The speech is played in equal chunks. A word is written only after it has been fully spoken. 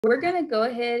We're going to go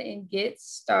ahead and get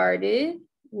started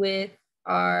with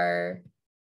our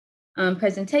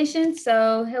presentation.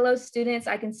 So hello students,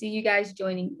 I can see you guys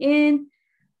joining in.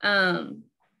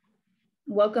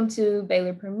 Welcome to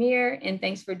Baylor Premier and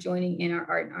thanks for joining in our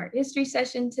art and art history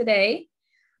session today.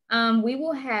 We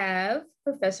will have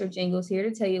Professor Gingles here to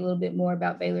tell you a little bit more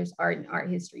about Baylor's art and art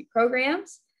history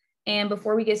programs. And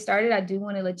before we get started, I do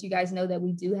want to let you guys know that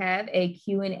we do have a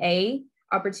Q&A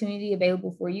opportunity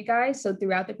available for you guys. So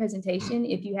throughout the presentation,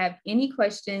 if you have any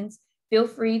questions, feel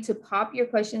free to pop your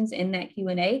questions in that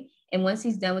Q&A. And once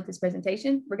he's done with this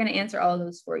presentation, we're going to answer all of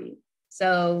those for you.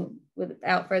 So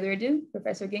without further ado,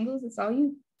 Professor Gingles, it's all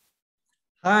you.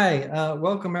 Hi,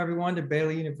 welcome everyone to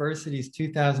Baylor University's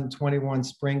 2021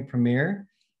 spring premiere.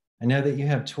 I know that you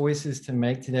have choices to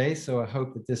make today, so I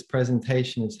hope that this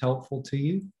presentation is helpful to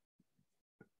you.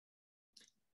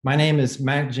 My name is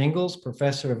Mack Gingles,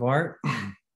 Professor of Art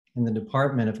in the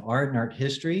Department of Art and Art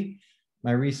History.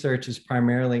 My research is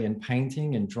primarily in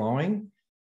painting and drawing.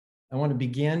 I want to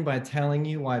begin by telling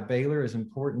you why Baylor is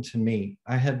important to me.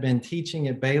 I have been teaching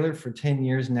at Baylor for 10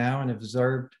 years now and have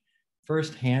observed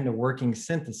firsthand a working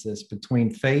synthesis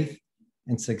between faith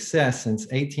and success since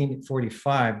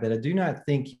 1845 that I do not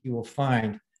think you will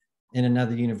find in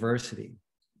another university.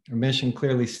 Our mission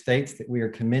clearly states that we are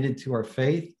committed to our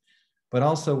faith, but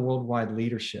also worldwide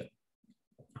leadership.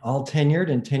 All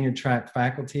tenured and tenure-track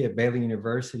faculty at Baylor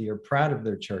University are proud of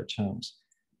their church homes.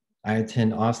 I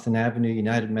attend Austin Avenue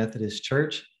United Methodist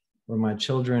Church, where my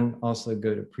children also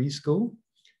go to preschool.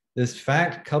 This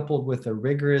fact, coupled with a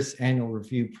rigorous annual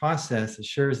review process,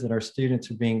 assures that our students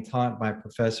are being taught by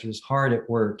professors hard at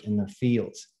work in their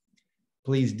fields.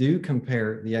 Please do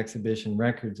compare the exhibition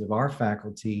records of our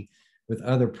faculty with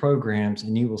other programs,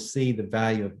 and you will see the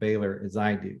value of Baylor as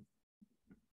I do.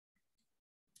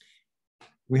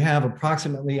 We have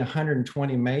approximately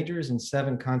 120 majors and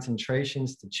 7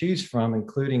 concentrations to choose from,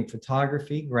 including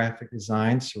photography, graphic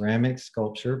design, ceramics,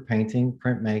 sculpture, painting,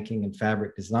 printmaking, and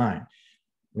fabric design.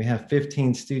 We have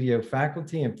 15 studio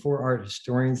faculty and 4 art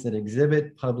historians that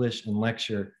exhibit, publish, and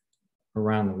lecture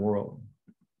around the world.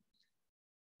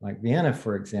 Like Vienna,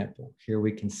 for example. Here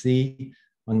we can see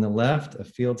on the left a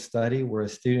field study where a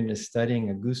student is studying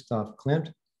a Gustav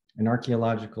Klimt, an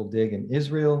archaeological dig in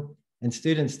Israel, and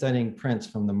students studying prints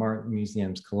from the Martin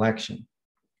Museum's collection.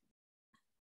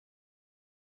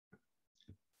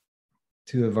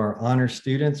 2 of our honor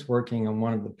students working on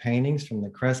one of the paintings from the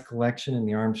Crest collection in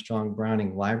the Armstrong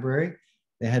Browning Library.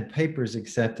 They had papers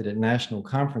accepted at national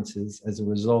conferences as a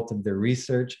result of their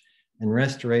research and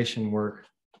restoration work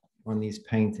on these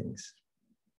paintings.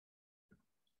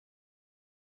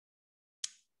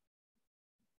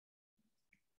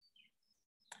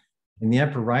 In the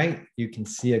upper right, you can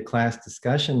see a class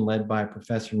discussion led by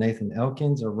Professor Nathan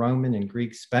Elkins, a Roman and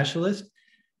Greek specialist.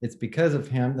 It's because of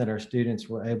him that our students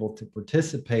were able to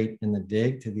participate in the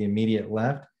dig to the immediate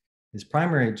left. His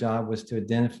primary job was to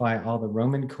identify all the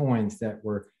Roman coins that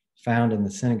were found in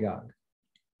the synagogue.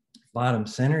 Bottom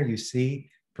center, you see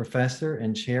Professor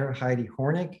and Chair Heidi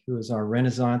Hornick, who is our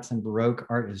Renaissance and Baroque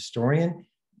art historian.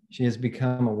 She has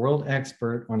become a world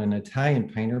expert on an Italian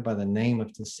painter by the name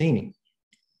of Ticini.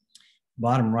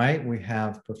 Bottom right, we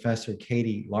have Professor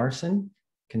Katie Larson,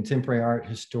 contemporary art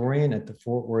historian at the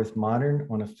Fort Worth Modern,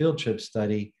 on a field trip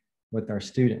study with our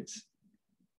students.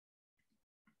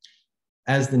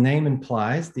 As the name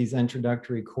implies, these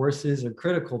introductory courses are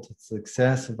critical to the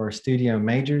success of our studio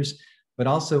majors, but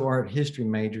also art history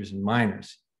majors and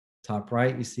minors. Top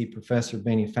right, you see Professor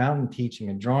Benny Fountain teaching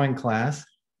a drawing class,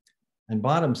 and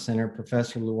bottom center,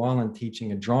 Professor Llewellyn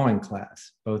teaching a drawing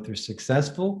class. Both are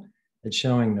successful at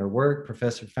showing their work.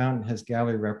 Professor Fountain has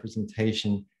gallery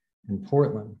representation in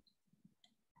Portland.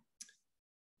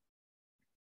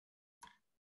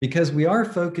 Because we are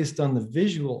focused on the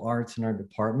visual arts in our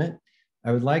department,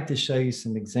 I would like to show you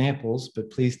some examples,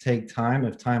 but please take time,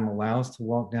 if time allows, to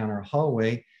walk down our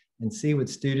hallway and see what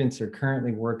students are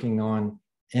currently working on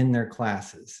in their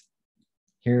classes.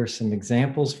 Here are some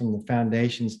examples from the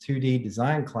Foundation's 2D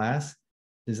design class.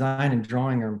 Design and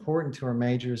drawing are important to our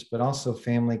majors, but also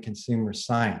family consumer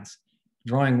science.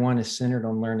 Drawing 1 is centered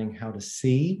on learning how to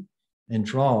see and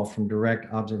draw from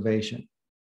direct observation.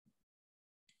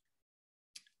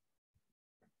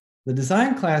 The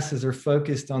design classes are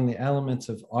focused on the elements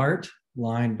of art,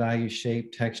 line, value,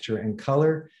 shape, texture, and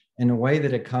color in a way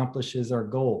that accomplishes our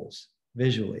goals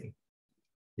visually.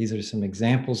 These are some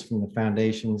examples from the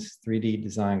Foundation's 3D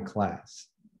design class.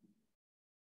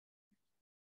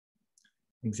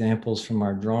 Examples from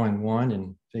our Drawing 1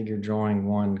 and Figure Drawing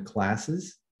 1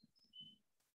 classes.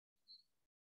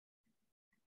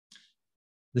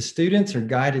 The students are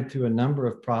guided through a number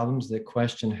of problems that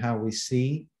question how we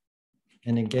see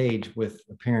and engage with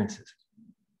appearances.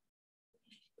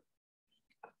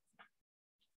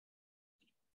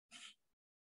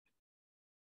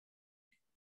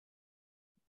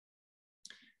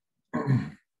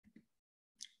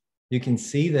 You can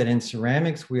see that in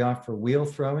ceramics, we offer wheel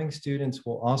throwing. Students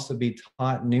will also be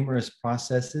taught numerous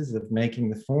processes of making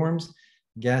the forms,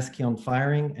 gas kiln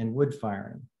firing, and wood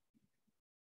firing.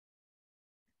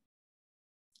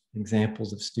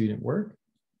 Examples of student work.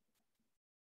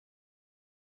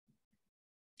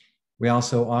 We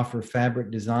also offer fabric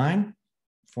design.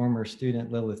 Former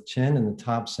student Lilith Chen in the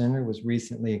top center was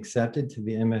recently accepted to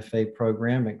the MFA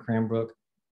program at Cranbrook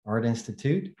Art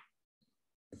Institute.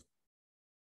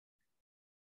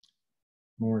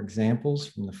 More examples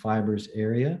from the fibers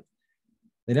area.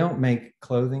 They don't make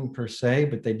clothing per se,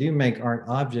 but they do make art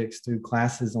objects through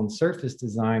classes on surface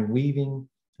design, weaving,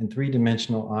 and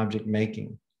three-dimensional object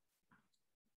making.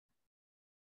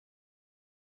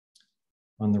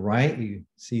 On the right, you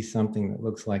see something that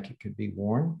looks like it could be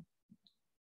worn.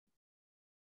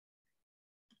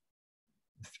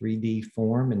 A 3D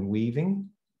form and weaving.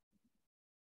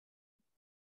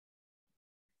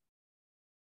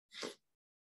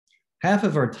 Half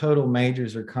of our total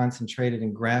majors are concentrated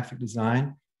in graphic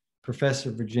design.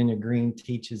 Professor Virginia Green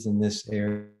teaches in this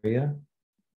area.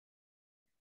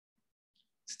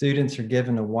 Students are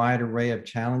given a wide array of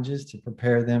challenges to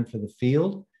prepare them for the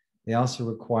field. They are also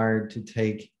required to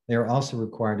take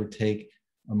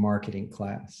a marketing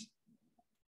class.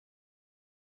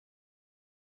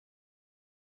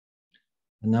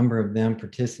 A number of them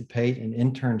participate in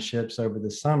internships over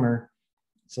the summer.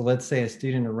 So let's say a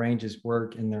student arranges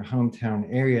work in their hometown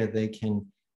area, they can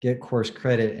get course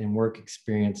credit and work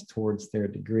experience towards their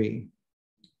degree.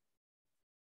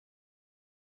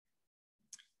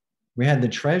 We had the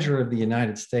Treasurer of the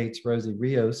United States, Rosie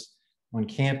Rios, on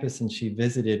campus, and she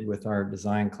visited with our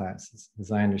design classes.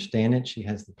 As I understand it, she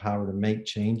has the power to make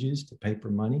changes to paper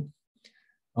money.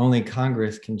 Only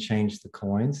Congress can change the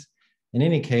coins. In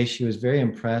any case, she was very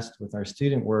impressed with our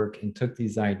student work and took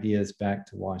these ideas back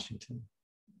to Washington.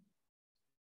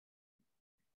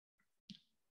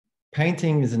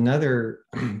 Painting is another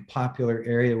popular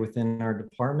area within our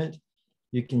department.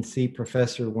 You can see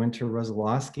Professor Winter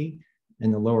Rosolowski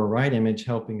in the lower right image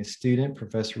helping a student.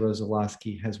 Professor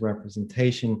Rosolowski has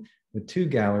representation with 2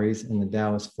 galleries in the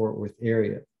Dallas-Fort Worth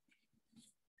area.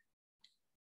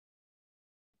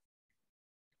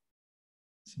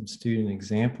 Some student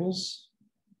examples.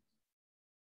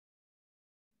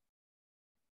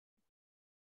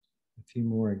 A few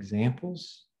more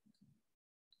examples.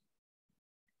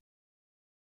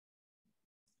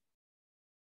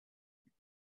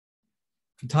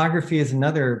 Photography is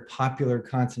another popular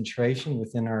concentration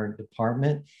within our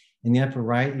department. In the upper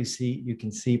right, you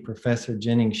can see Professor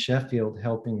Jennings Sheffield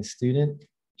helping a student.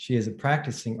 She is a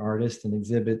practicing artist and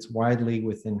exhibits widely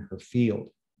within her field.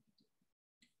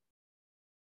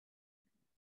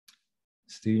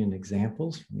 Student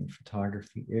examples from the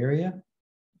photography area.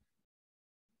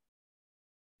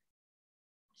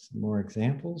 Some more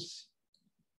examples.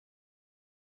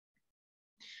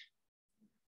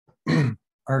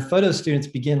 Our photo students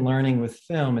begin learning with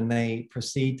film and they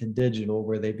proceed to digital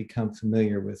where they become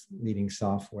familiar with leading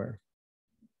software.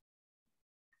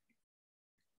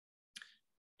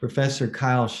 Professor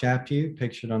Kyle Chaput,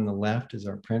 pictured on the left, is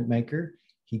our printmaker.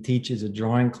 He teaches a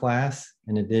drawing class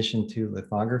in addition to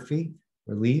lithography,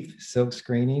 relief, silk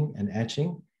screening, and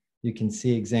etching. You can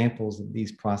see examples of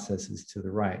these processes to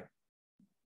the right.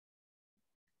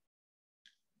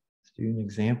 Student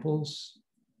examples.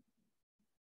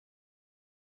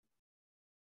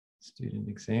 Student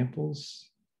examples.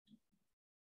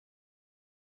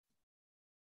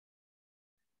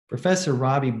 Professor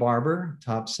Robbie Barber,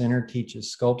 top center,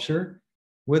 teaches sculpture,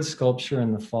 wood sculpture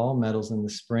in the fall, metals in the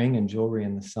spring, and jewelry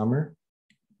in the summer.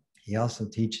 He also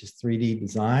teaches 3D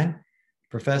design.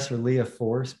 Professor Leah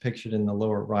Force, pictured in the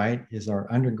lower right, is our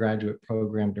undergraduate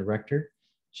program director.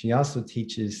 She also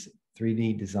teaches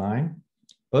 3D design.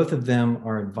 Both of them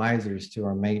are advisors to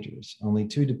our majors. Only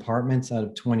 2 departments out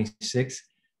of 26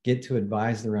 get to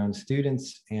advise their own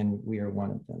students, and we are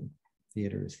one of them.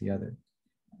 Theater is the other.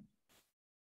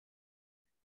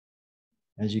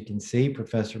 As you can see,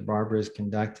 Professor Barber is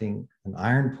conducting an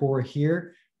iron pour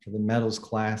here for the metals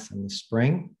class in the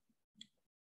spring.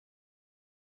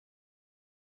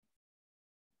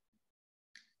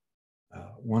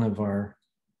 One of our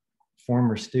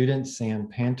former students, Sam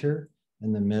Panter,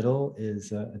 in the middle,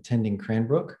 is attending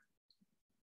Cranbrook.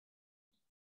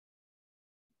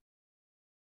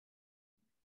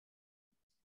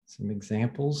 Some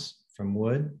examples from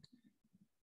wood.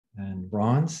 and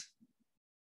bronze.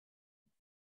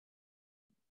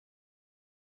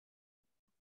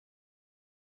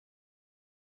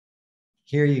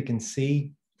 Here you can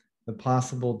see the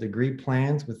possible degree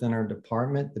plans within our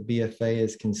department. The BFA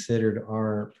is considered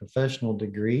our professional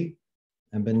degree,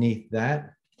 and beneath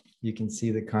that, you can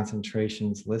see the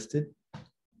concentrations listed. I'll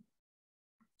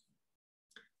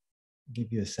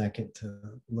give you a second to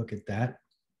look at that,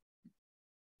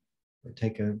 or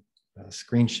take a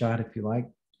screenshot if you like.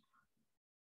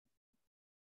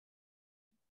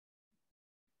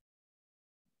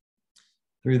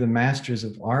 Through the Masters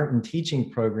of Art and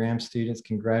Teaching program, students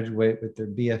can graduate with their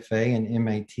BFA and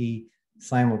MAT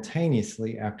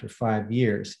simultaneously after 5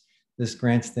 years. This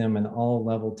grants them an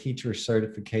all-level teacher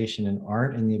certification in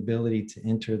art and the ability to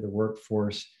enter the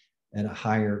workforce at a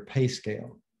higher pay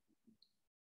scale.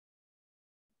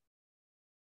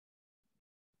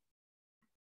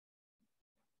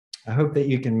 I hope that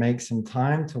you can make some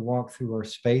time to walk through our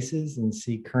spaces and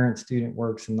see current student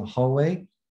works in the hallway.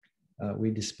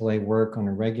 We display work on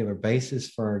a regular basis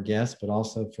for our guests, but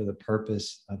also for the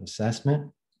purpose of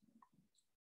assessment.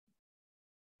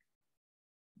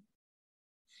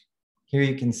 Here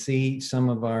you can see some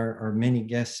of our many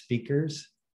guest speakers.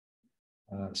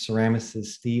 Ceramicist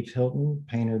Steve Hilton,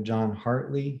 painter John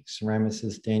Hartley,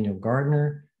 ceramicist Daniel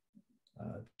Gardner,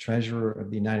 Treasurer of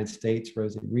the United States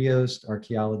Rosie Rios,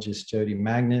 archaeologist Jody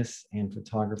Magnus, and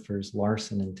photographers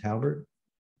Larson and Talbert.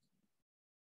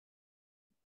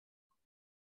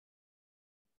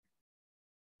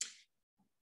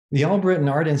 The Albritton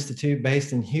Art Institute,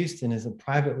 based in Houston, is a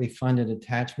privately funded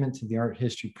attachment to the art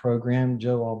history program.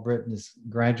 Joe Albritton has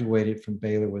graduated from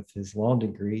Baylor with his law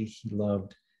degree. He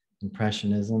loved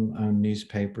Impressionism, owned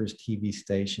newspapers, TV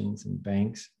stations, and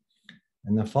banks.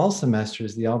 In the fall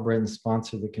semesters, the Albritton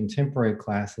sponsor the contemporary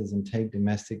classes and take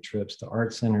domestic trips to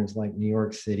art centers like New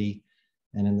York City.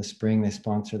 And in the spring, they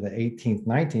sponsor the 18th,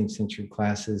 19th century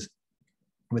classes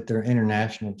with their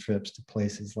international trips to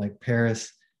places like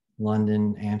Paris,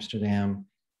 London, Amsterdam,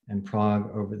 and Prague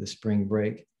over the spring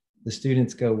break. The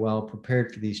students go well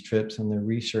prepared for these trips on their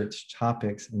research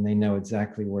topics, and they know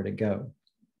exactly where to go.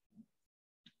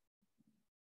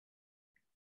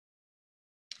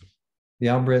 The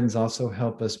Albrittons also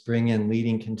help us bring in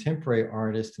leading contemporary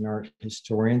artists and art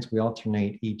historians. We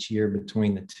alternate each year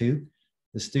between the two.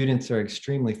 The students are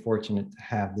extremely fortunate to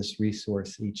have this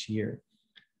resource each year.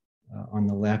 On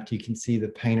the left, you can see the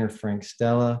painter Frank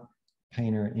Stella,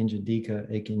 painter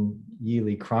Njideka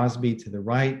Akinyele Crosby to the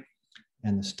right,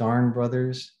 and the Starn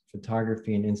brothers,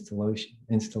 photography and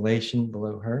installation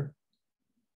below her.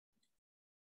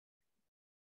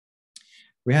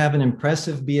 We have an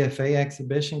impressive BFA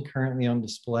exhibition currently on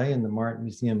display in the Martin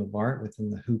Museum of Art within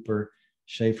the Hooper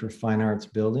Schaefer Fine Arts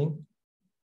Building.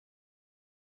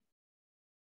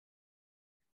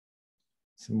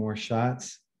 Some more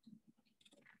shots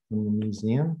from the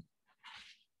museum.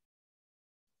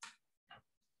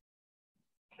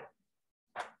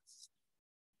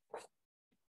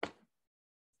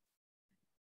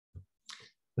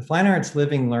 The Fine Arts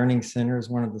Living Learning Center is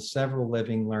one of the several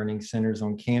living learning centers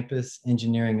on campus.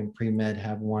 Engineering and pre-med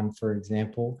have one, for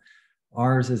example.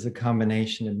 Ours is a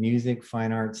combination of music,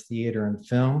 fine arts, theater, and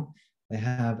film. They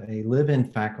have a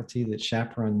live-in faculty that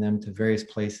chaperone them to various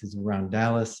places around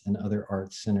Dallas and other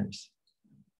arts centers.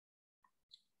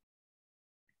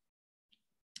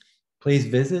 Please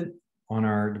visit on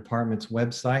our department's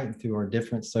website and through our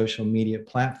different social media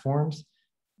platforms.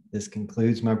 This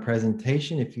concludes my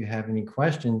presentation. If you have any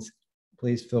questions,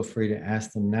 please feel free to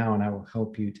ask them now, and I will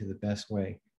help you to the best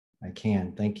way I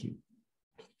can. Thank you.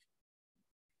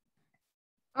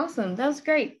 Awesome. That was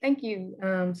great. Thank you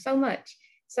so much.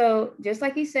 So just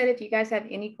like you said, if you guys have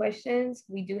any questions,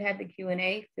 we do have the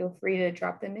Q&A. Feel free to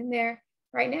drop them in there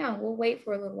right now. We'll wait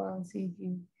for a little while and see if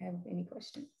you have any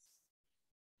questions.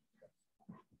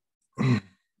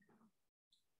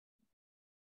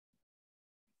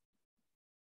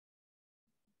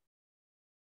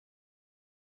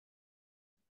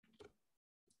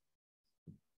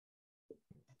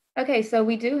 Okay, so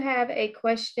we do have a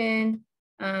question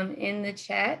in the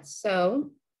chat.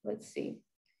 So let's see.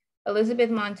 Elizabeth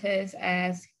Montez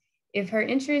asks, if her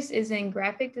interest is in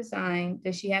graphic design,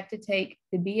 does she have to take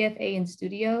the BFA in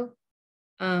studio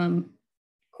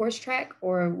course track,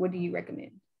 or what do you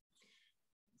recommend?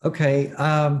 Okay,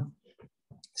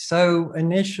 so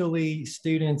initially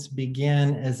students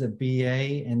begin as a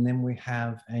BA, and then we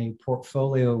have a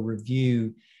portfolio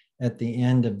review at the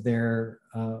end of their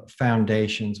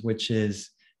foundations, which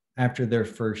is after their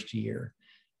first year.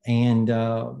 And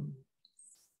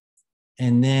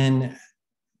then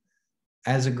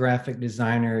as a graphic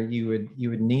designer, you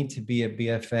would need to be a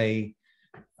BFA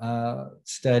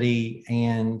study.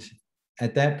 And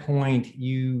at that point,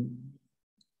 you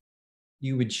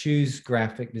would choose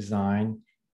graphic design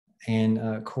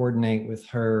and coordinate with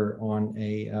her on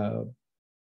a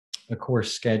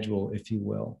course schedule, if you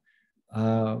will.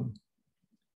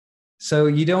 So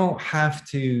you don't have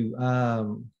to,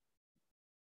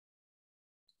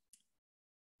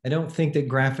 I don't think that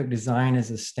graphic design is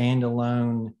a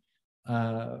standalone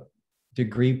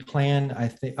degree plan.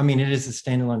 I mean, it is a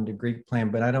standalone degree plan,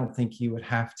 but I don't think you would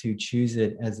have to choose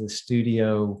it as a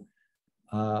studio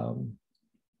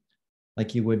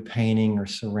like you would painting or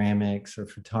ceramics or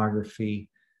photography.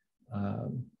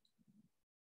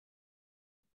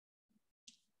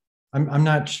 I'm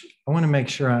not, I want to make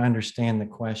sure I understand the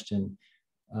question.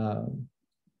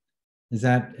 Is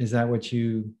that what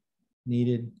you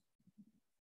needed?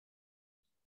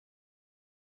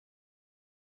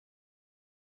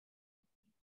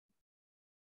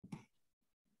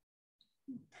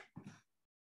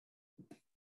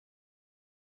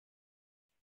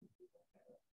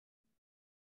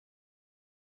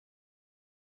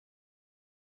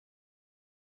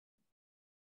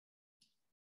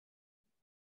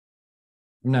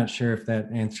 I'm not sure if that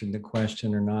answered the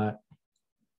question or not.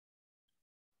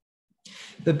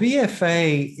 The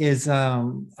BFA is, I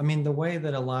mean, the way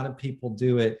that a lot of people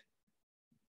do it.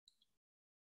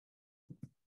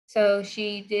 So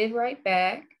she did write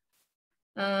back.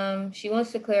 She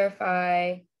wants to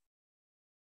clarify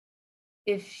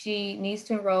if she needs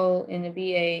to enroll in the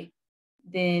BA,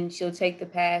 then she'll take the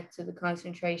path to the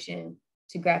concentration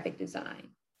to graphic design.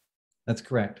 That's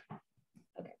correct.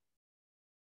 Okay.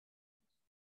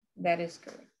 That is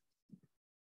correct.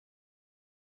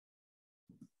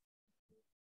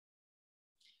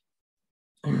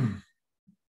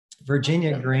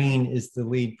 Virginia Green is the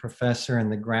lead professor in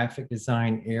the graphic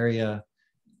design area.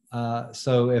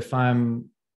 So if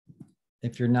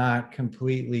you're not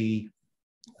completely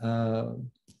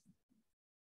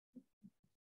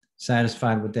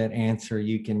satisfied with that answer,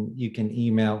 you can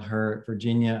email her at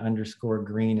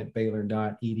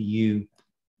virginia_green@baylor.edu.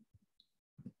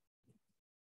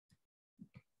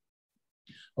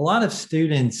 A lot of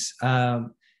students,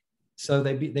 so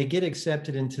they get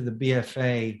accepted into the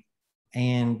BFA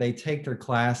and they take their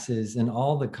classes in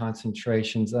all the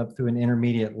concentrations up through an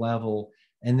intermediate level.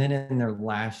 And then in their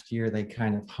last year, they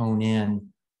kind of hone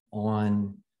in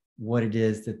on what it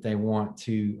is that they want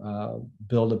to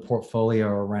build a portfolio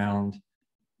around.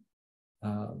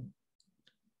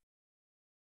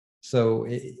 So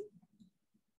if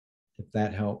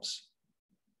that helps.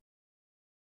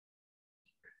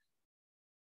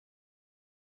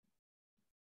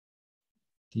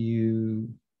 Do you?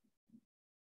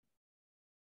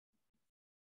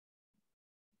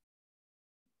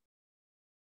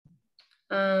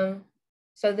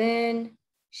 So then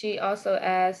she also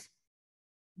asked,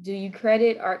 do you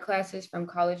credit art classes from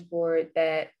College Board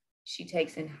that she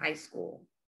takes in high school?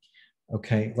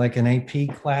 Okay, like an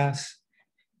AP class.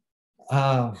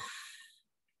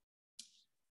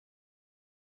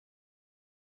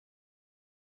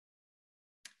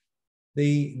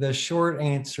 The short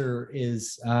answer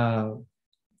is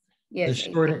yes.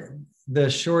 The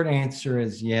short answer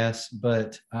is yes,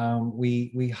 but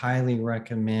we highly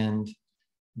recommend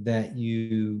that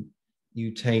you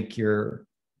take your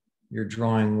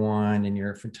drawing one and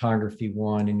your photography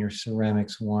one and your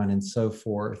ceramics one and so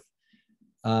forth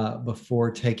before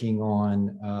taking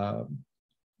on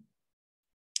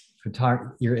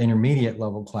your intermediate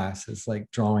level classes like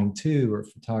drawing 2 or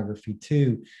photography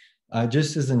 2.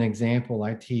 Just as an example,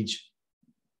 I teach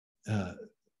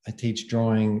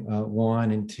drawing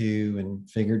 1 and 2 and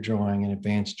figure drawing and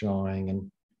advanced drawing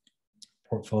and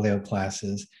portfolio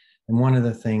classes. And one of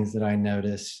the things that I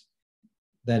notice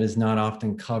that is not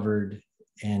often covered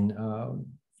in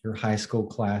your high school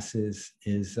classes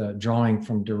is drawing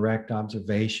from direct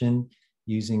observation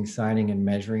using sighting and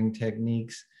measuring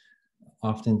techniques.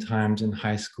 Oftentimes in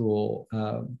high school,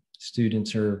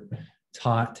 students are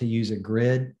taught to use a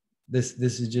grid. This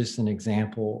is just an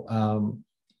example.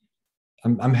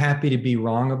 I'm happy to be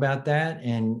wrong about that,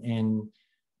 and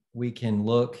we can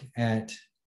look at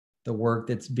the work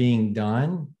that's being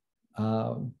done,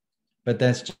 but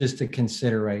that's just a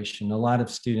consideration. A lot of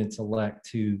students elect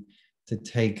to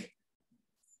take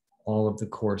all of the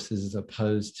courses as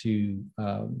opposed to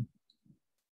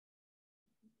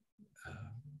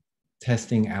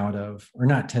testing out of, or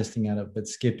not testing out of, but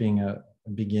skipping a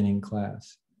beginning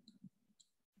class.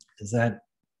 Does that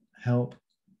help?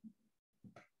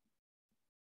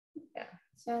 Yeah,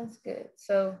 sounds good.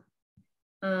 So,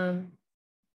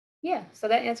 yeah, so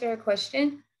that answered her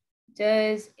question.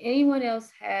 Does anyone else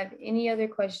have any other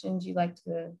questions you'd like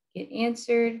to get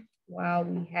answered while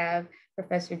we have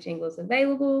Professor Gingles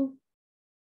available?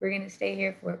 We're going to stay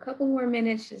here for a couple more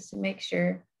minutes just to make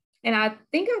sure. And I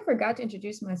think I forgot to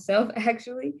introduce myself,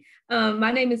 actually.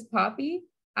 My name is Poppy.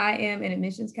 I am an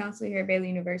admissions counselor here at Baylor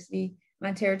University.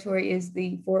 My territory is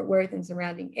the Fort Worth and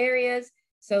surrounding areas.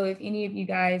 So if any of you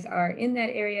guys are in that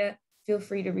area, feel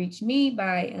free to reach me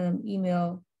by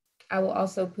email. I will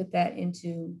also put that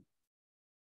into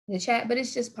the chat, but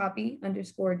it's just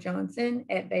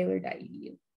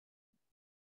Poppy_Johnson@Baylor.edu.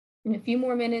 In a few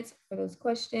more minutes for those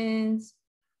questions.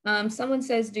 Someone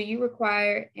says, do you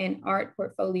require an art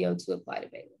portfolio to apply to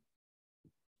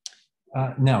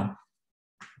Baylor? No,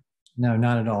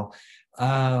 not at all.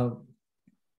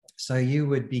 So you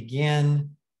would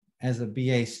begin as a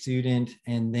BA student,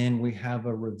 and then we have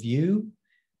a review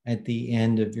at the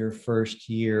end of your first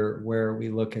year where we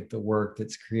look at the work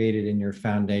that's created in your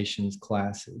foundations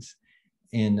classes.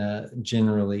 And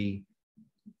generally,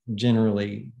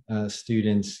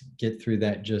 students get through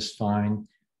that just fine.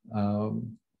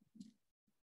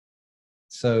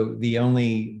 So the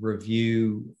only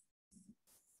review,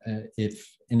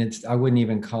 I wouldn't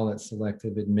even call it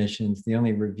selective admissions. The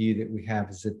only review that we have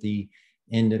is at the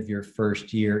end of your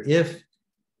first year. If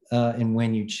and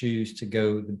when you choose to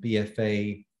go the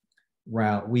BFA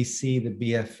route, we see the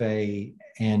BFA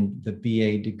and the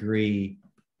BA degree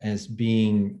as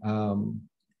being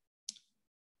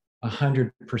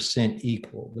 100%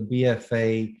 equal. The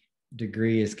BFA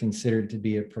degree is considered to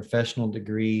be a professional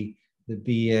degree. The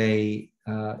BA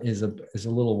is a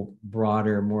little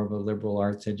broader, more of a liberal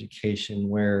arts education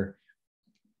where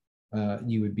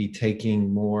you would be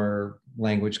taking more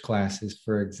language classes,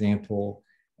 for example,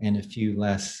 and a few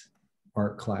less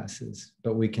art classes,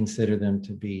 but we consider them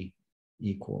to be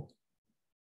equal.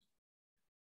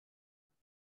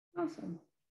 Awesome.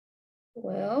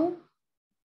 Well,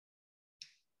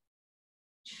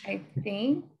 I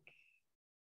think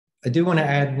I do want to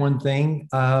add one thing.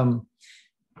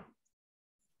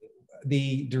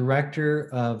 The director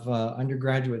of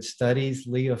undergraduate studies,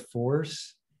 Leah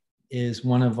Force, is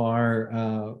one of our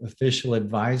official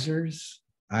advisors.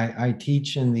 I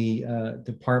teach in the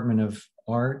Department of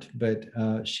Art, but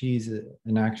she's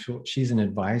an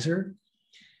advisor,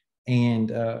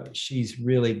 and she's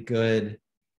really good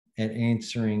at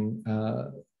answering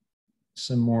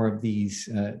some more of these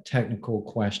technical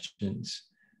questions.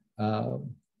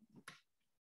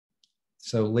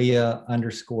 So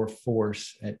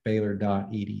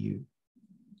Leah_Force@Baylor.edu.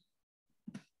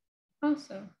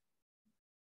 awesome.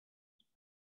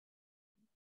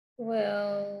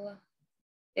 Well,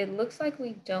 it looks like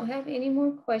we don't have any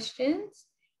more questions,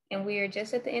 and we are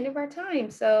just at the end of our time.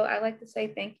 So I'd like to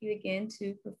say thank you again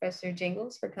to Professor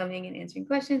Gingles for coming and answering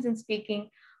questions and speaking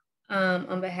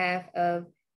on behalf of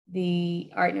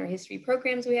the art and art history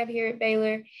programs we have here at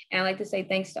Baylor. And I'd like to say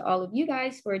thanks to all of you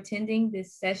guys for attending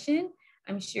this session.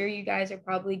 I'm sure you guys are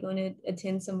probably going to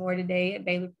attend some more today at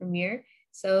Baylor Premier.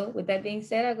 So with that being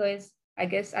said, I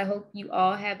guess I hope you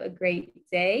all have a great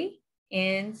day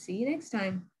and see you next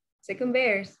time. Sic 'em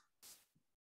Bears.